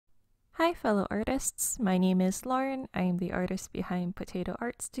Hi fellow artists, my name is Lauren. I am the artist behind Potato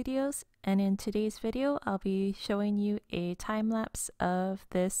Art Studios, and in today's video I'll be showing you a time-lapse of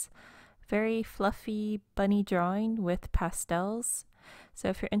this very fluffy bunny drawing with pastels. So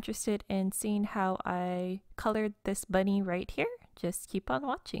if you're interested in seeing how I colored this bunny right here, just keep on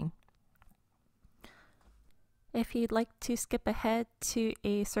watching. If you'd like to skip ahead to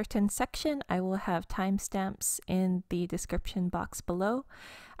a certain section, I will have timestamps in the description box below.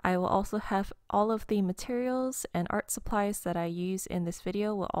 I will also have all of the materials and art supplies that I use in this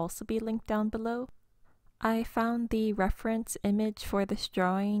video will also be linked down below. I found the reference image for this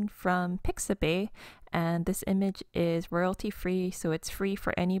drawing from Pixabay, and this image is royalty free, so it's free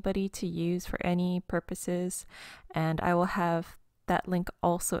for anybody to use for any purposes, and I will have that link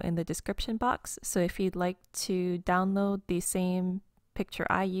also in the description box. So if you'd like to download the same picture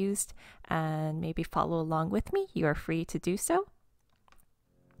I used and maybe follow along with me, you are free to do so.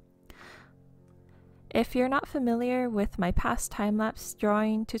 If you're not familiar with my past time-lapse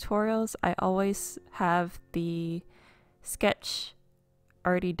drawing tutorials, I always have the sketch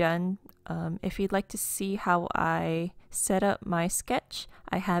already done. If you'd like to see how I set up my sketch,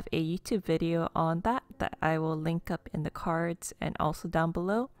 I have a YouTube video on that I will link up in the cards and also down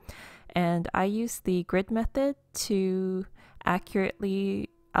below. And I use the grid method to accurately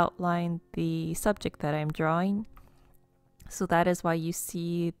outline the subject that I'm drawing. So that is why you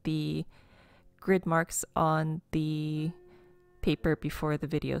see the grid marks on the paper before the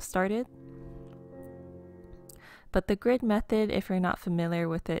video started. But the grid method, if you're not familiar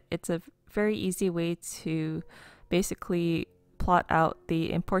with it, it's a very easy way to basically plot out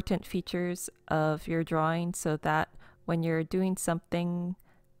the important features of your drawing so that when you're doing something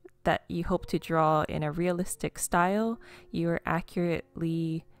that you hope to draw in a realistic style, you're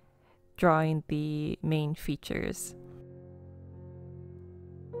accurately drawing the main features.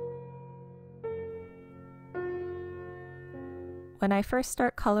 When I first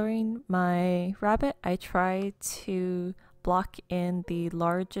start coloring my rabbit, I try to block in the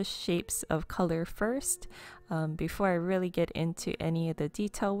largest shapes of color first before I really get into any of the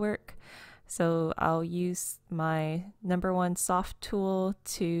detail work. So I'll use my #1 soft tool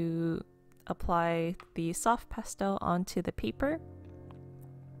to apply the soft pastel onto the paper.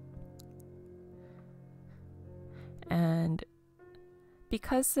 And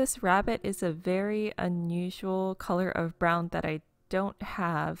because this rabbit is a very unusual color of brown that I don't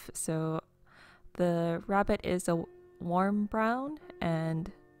have, so the rabbit is a warm brown,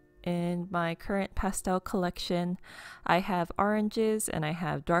 and in my current pastel collection I have oranges and I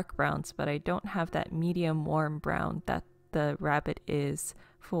have dark browns, but I don't have that medium warm brown that the rabbit is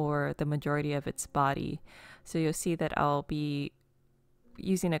for the majority of its body. So you'll see that I'll be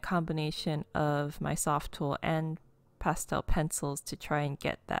using a combination of my soft tool and pastel pencils to try and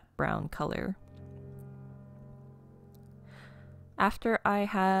get that brown color. After I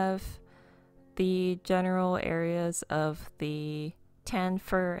have the general areas of the tan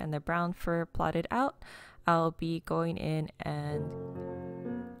fur and the brown fur plotted out, I'll be going in and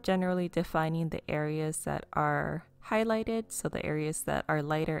generally defining the areas that are highlighted, so the areas that are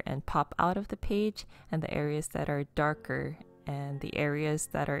lighter and pop out of the page, and the areas that are darker, and the areas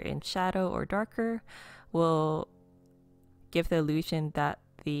that are in shadow or darker will give the illusion that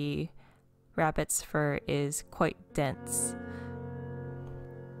the rabbit's fur is quite dense.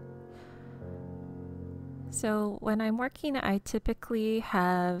 So when I'm working, I typically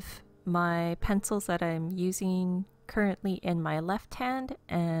have my pencils that I'm using currently in my left hand,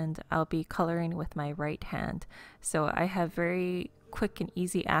 and I'll be coloring with my right hand. So I have very quick and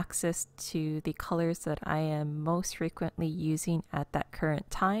easy access to the colors that I am most frequently using at that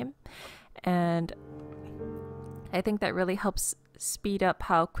current time. And I think that really helps speed up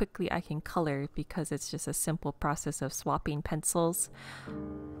how quickly I can color, because it's just a simple process of swapping pencils.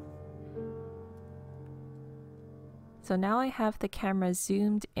 So now I have the camera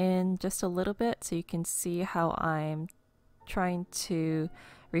zoomed in just a little bit so you can see how I'm trying to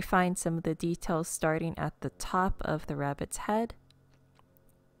refine some of the details starting at the top of the rabbit's head.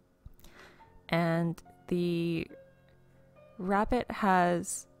 And the rabbit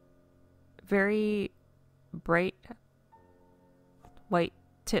has very bright white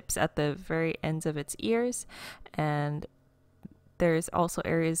tips at the very ends of its ears, and there's also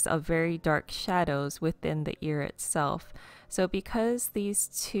areas of very dark shadows within the ear itself. So because these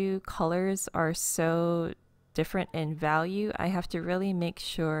two colors are so different in value, I have to really make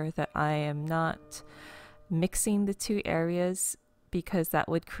sure that I am not mixing the two areas, because that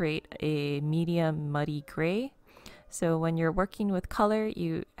would create a medium muddy gray. So when you're working with color,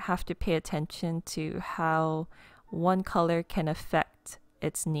 you have to pay attention to how one color can affect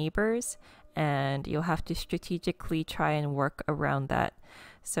its neighbors, and you'll have to strategically try and work around that.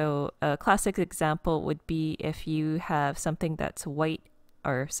 So a classic example would be if you have something that's white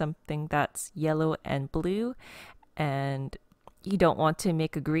or something that's yellow and blue, and you don't want to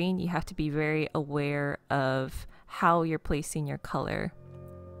make a green. You have to be very aware of how you're placing your color.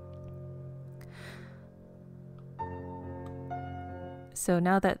 So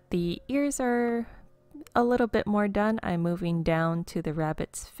now that the ears are a little bit more done, I'm moving down to the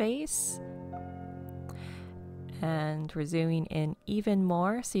rabbit's face. And we're zooming in even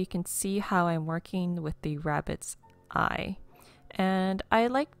more so you can see how I'm working with the rabbit's eye. And I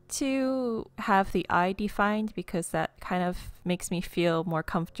like to have the eye defined because that kind of makes me feel more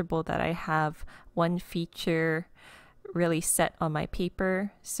comfortable that I have one feature really set on my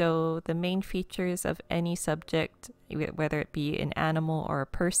paper. So the main features of any subject, whether it be an animal or a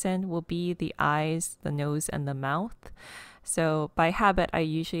person, will be the eyes, the nose, and the mouth. So by habit, I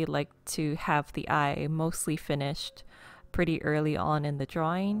usually like to have the eye mostly finished pretty early on in the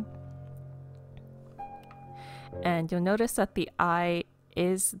drawing. And you'll notice that the eye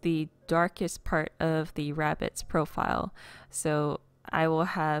is the darkest part of the rabbit's profile. So I will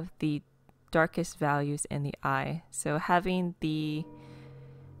have the darkest values in the eye. So having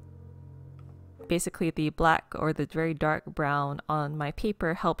basically the black or the very dark brown on my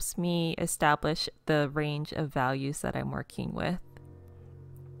paper helps me establish the range of values that I'm working with.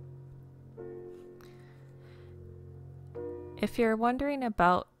 If you're wondering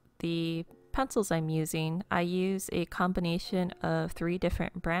about the pencils I'm using, I use a combination of 3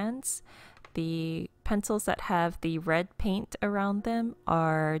 different brands. The pencils that have the red paint around them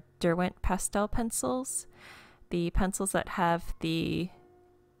are Derwent Pastel Pencils. The pencils that have the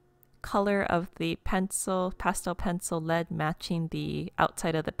color of the pastel pencil lead matching the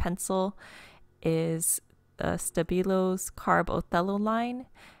outside of the pencil is the Stabilo's Carb Othello line,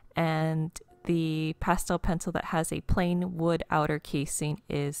 and the pastel pencil that has a plain wood outer casing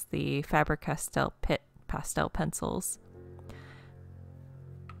is the Faber-Castell Pitt Pastel Pencils.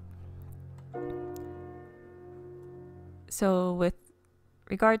 So with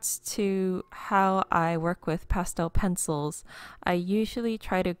regards to how I work with pastel pencils, I usually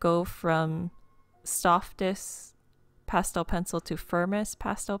try to go from softest pastel pencil to firmest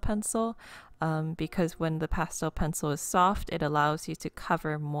pastel pencil, because when the pastel pencil is soft, it allows you to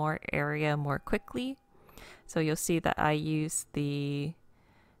cover more area more quickly. So you'll see that I use the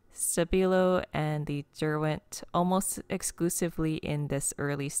Stabilo and the Derwent almost exclusively in this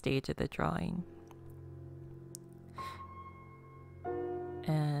early stage of the drawing.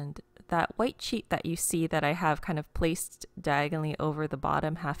 And that white sheet that you see that I have kind of placed diagonally over the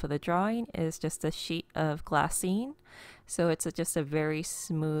bottom half of the drawing is just a sheet of glassine. So it's just a very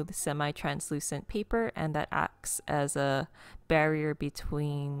smooth semi-translucent paper, and that acts as a barrier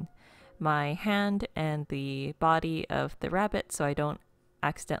between my hand and the body of the rabbit so I don't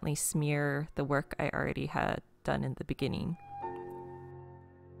accidentally smear the work I already had done in the beginning.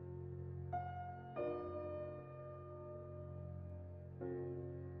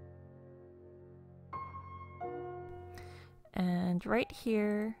 And right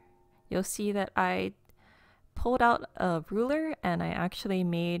here, you'll see that I pulled out a ruler and I actually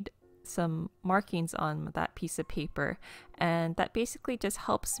made some markings on that piece of paper. And that basically just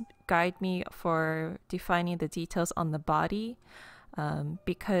helps guide me for defining the details on the body,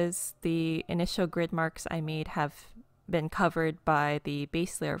 because the initial grid marks I made have been covered by the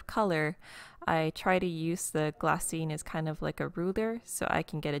base layer of color. I try to use the glassine as kind of like a ruler so I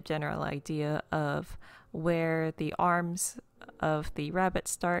can get a general idea of where the arms of the rabbit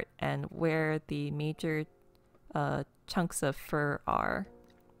start and where the major chunks of fur are.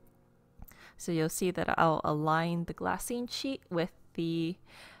 So you'll see that I'll align the glassine sheet with the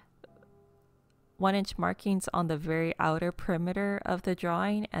 1-inch markings on the very outer perimeter of the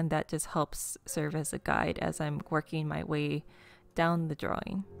drawing, and that just helps serve as a guide as I'm working my way down the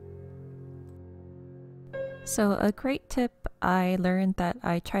drawing. So a great tip I learned that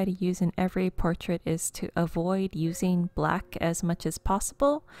I try to use in every portrait is to avoid using black as much as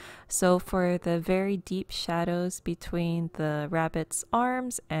possible. So for the very deep shadows between the rabbit's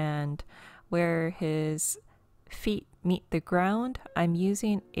arms and where his feet meet the ground, I'm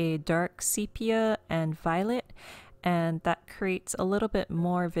using a dark sepia and violet, and that creates a little bit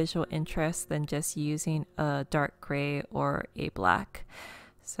more visual interest than just using a dark gray or a black.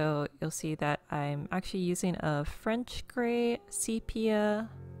 So you'll see that I'm actually using a French gray, sepia,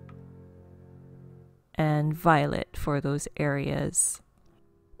 and violet for those areas.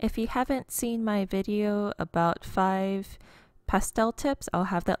 If you haven't seen my video about 5 pastel tips, I'll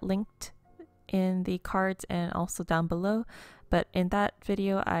have that linked in the cards and also down below. But in that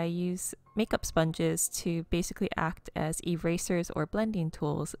video, I use makeup sponges to basically act as erasers or blending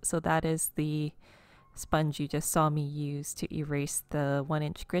tools. So that is the sponge you just saw me use to erase the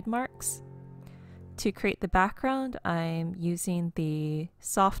 1-inch grid marks. To create the background, I'm using the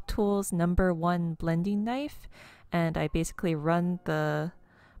Soft Tools #1 blending knife, and I basically run the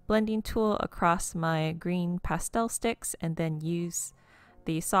blending tool across my green pastel sticks and then use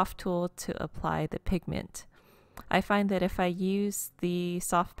the soft tool to apply the pigment. I find that if I use the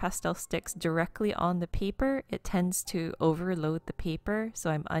soft pastel sticks directly on the paper, it tends to overload the paper,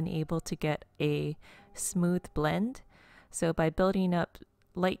 so I'm unable to get a smooth blend. So by building up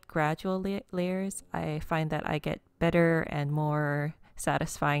light gradual layers, I find that I get better and more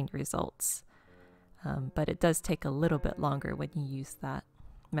satisfying results. But it does take a little bit longer when you use that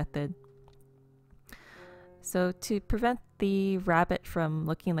method. So to prevent the rabbit from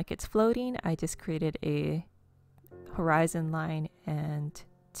looking like it's floating, I just created a horizon line, and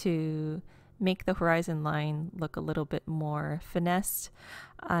to make the horizon line look a little bit more finessed,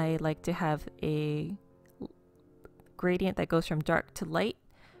 I like to have a gradient that goes from dark to light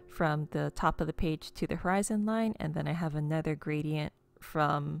from the top of the page to the horizon line, and then I have another gradient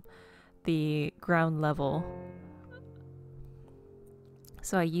from the ground level.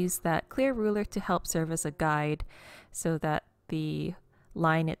 So I use that clear ruler to help serve as a guide so that the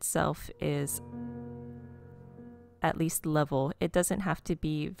line itself is at least level. It doesn't have to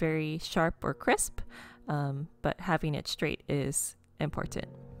be very sharp or crisp, but having it straight is important.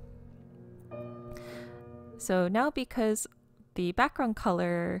 So now, because the background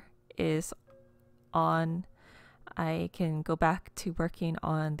color is on, I can go back to working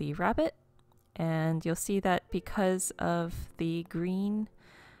on the rabbit, and you'll see that because of the green,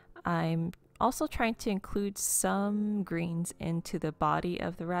 I'm also trying to include some greens into the body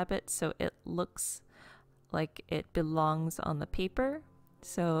of the rabbit so it looks like it belongs on the paper.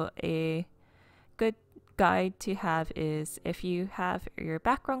 So a good guide to have is, if you have your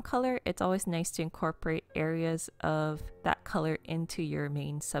background color, it's always nice to incorporate areas of that color into your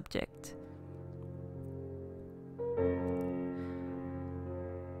main subject.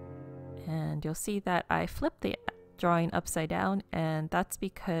 And you'll see that I flipped the drawing upside down, and that's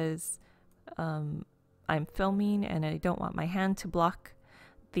because I'm filming and I don't want my hand to block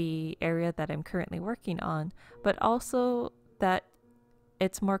the area that I'm currently working on, but also that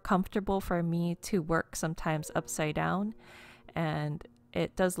it's more comfortable for me to work sometimes upside down, and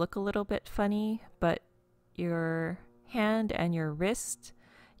it does look a little bit funny, but your hand and your wrist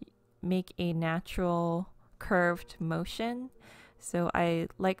make a natural curved motion. So I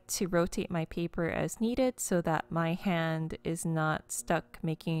like to rotate my paper as needed so that my hand is not stuck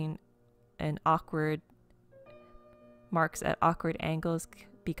making an awkward marks at awkward angles,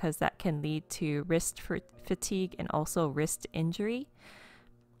 because that can lead to wrist fatigue and also wrist injury.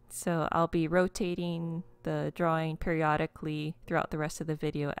 So I'll be rotating the drawing periodically throughout the rest of the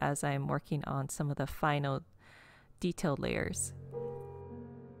video as I'm working on some of the final detailed layers.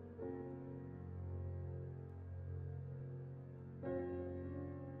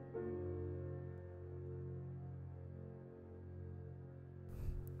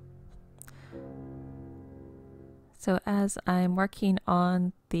 So as I'm working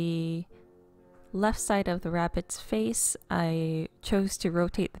on the left side of the rabbit's face, I chose to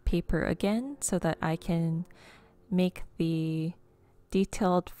rotate the paper again so that I can make the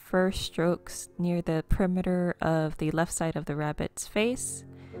detailed first strokes near the perimeter of the left side of the rabbit's face.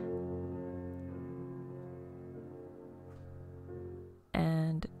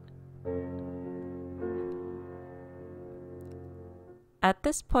 And at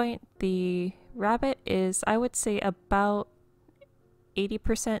this point, the rabbit is, I would say, about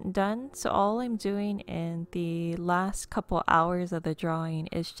 80% done. So all I'm doing in the last couple hours of the drawing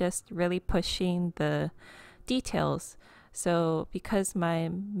is just really pushing the details. So because my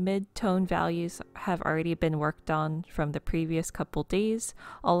mid-tone values have already been worked on from the previous couple days,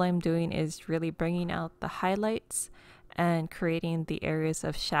 all I'm doing is really bringing out the highlights and creating the areas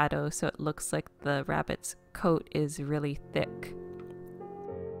of shadow so it looks like the rabbit's coat is really thick.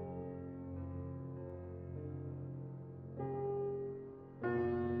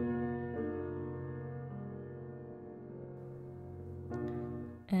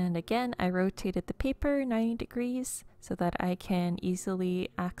 And again, I rotated the paper 90 degrees so that I can easily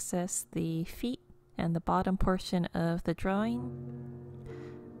access the feet and the bottom portion of the drawing.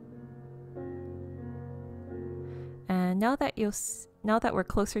 And now that we're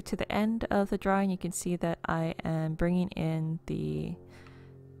closer to the end of the drawing, you can see that I am bringing in the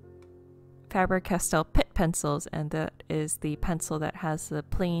Pastel Pencils, and that is the pencil that has the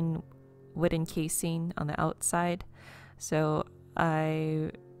plain wooden casing on the outside. So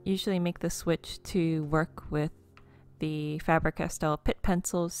I usually make the switch to work with the Faber-Castell Pit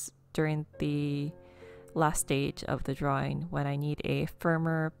Pencils during the last stage of the drawing when I need a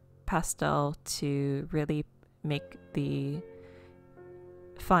firmer pastel to really make the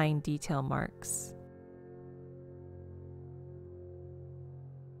fine detail marks.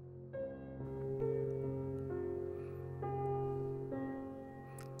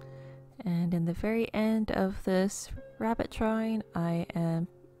 And in the very end of this rabbit drawing, I am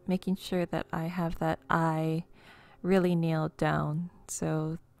making sure that I have that eye really nailed down.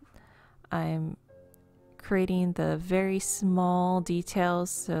 So I'm creating the very small details,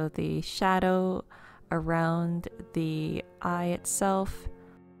 so the shadow around the eye itself,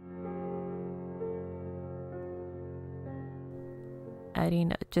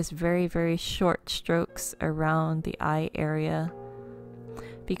 adding just very short strokes around the eye area.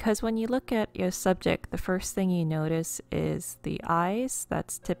 Because when you look at your subject, the first thing you notice is the eyes.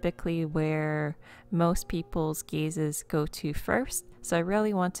 That's typically where most people's gazes go to first. So I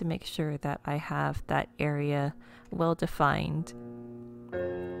really want to make sure that I have that area well defined.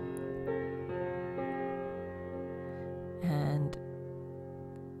 And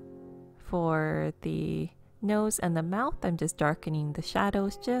for the nose and the mouth, I'm just darkening the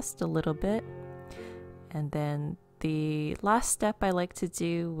shadows just a little bit. And then the last step I like to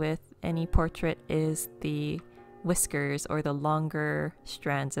do with any portrait is the whiskers, or the longer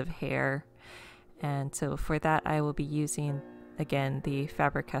strands of hair. And so for that I will be using, again, the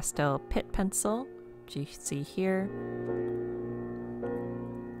Faber-Castell Pit Pencil, which you see here.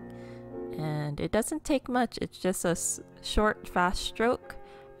 And it doesn't take much, it's just a short, fast stroke,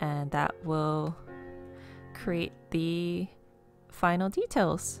 and that will create the final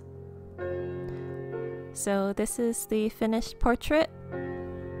details. So this is the finished portrait,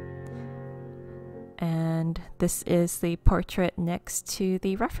 and this is the portrait next to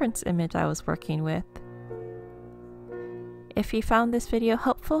the reference image I was working with. If you found this video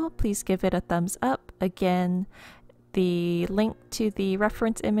helpful, please give it a thumbs up. Again, the link to the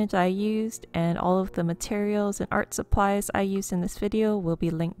reference image I used and all of the materials and art supplies I used in this video will be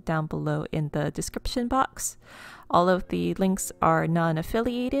linked down below in the description box. All of the links are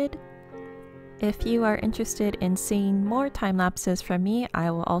non-affiliated. If you are interested in seeing more time lapses from me,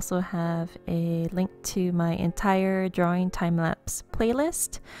 I will also have a link to my entire drawing time lapse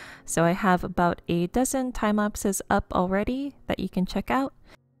playlist. So I have about a dozen time lapses up already that you can check out.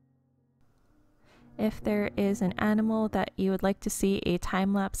 If there is an animal that you would like to see a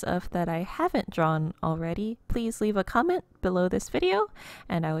time lapse of that I haven't drawn already, please leave a comment below this video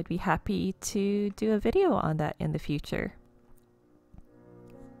and I would be happy to do a video on that in the future.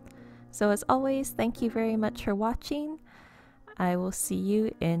 So as always, thank you very much for watching. I will see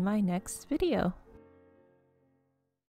you in my next video.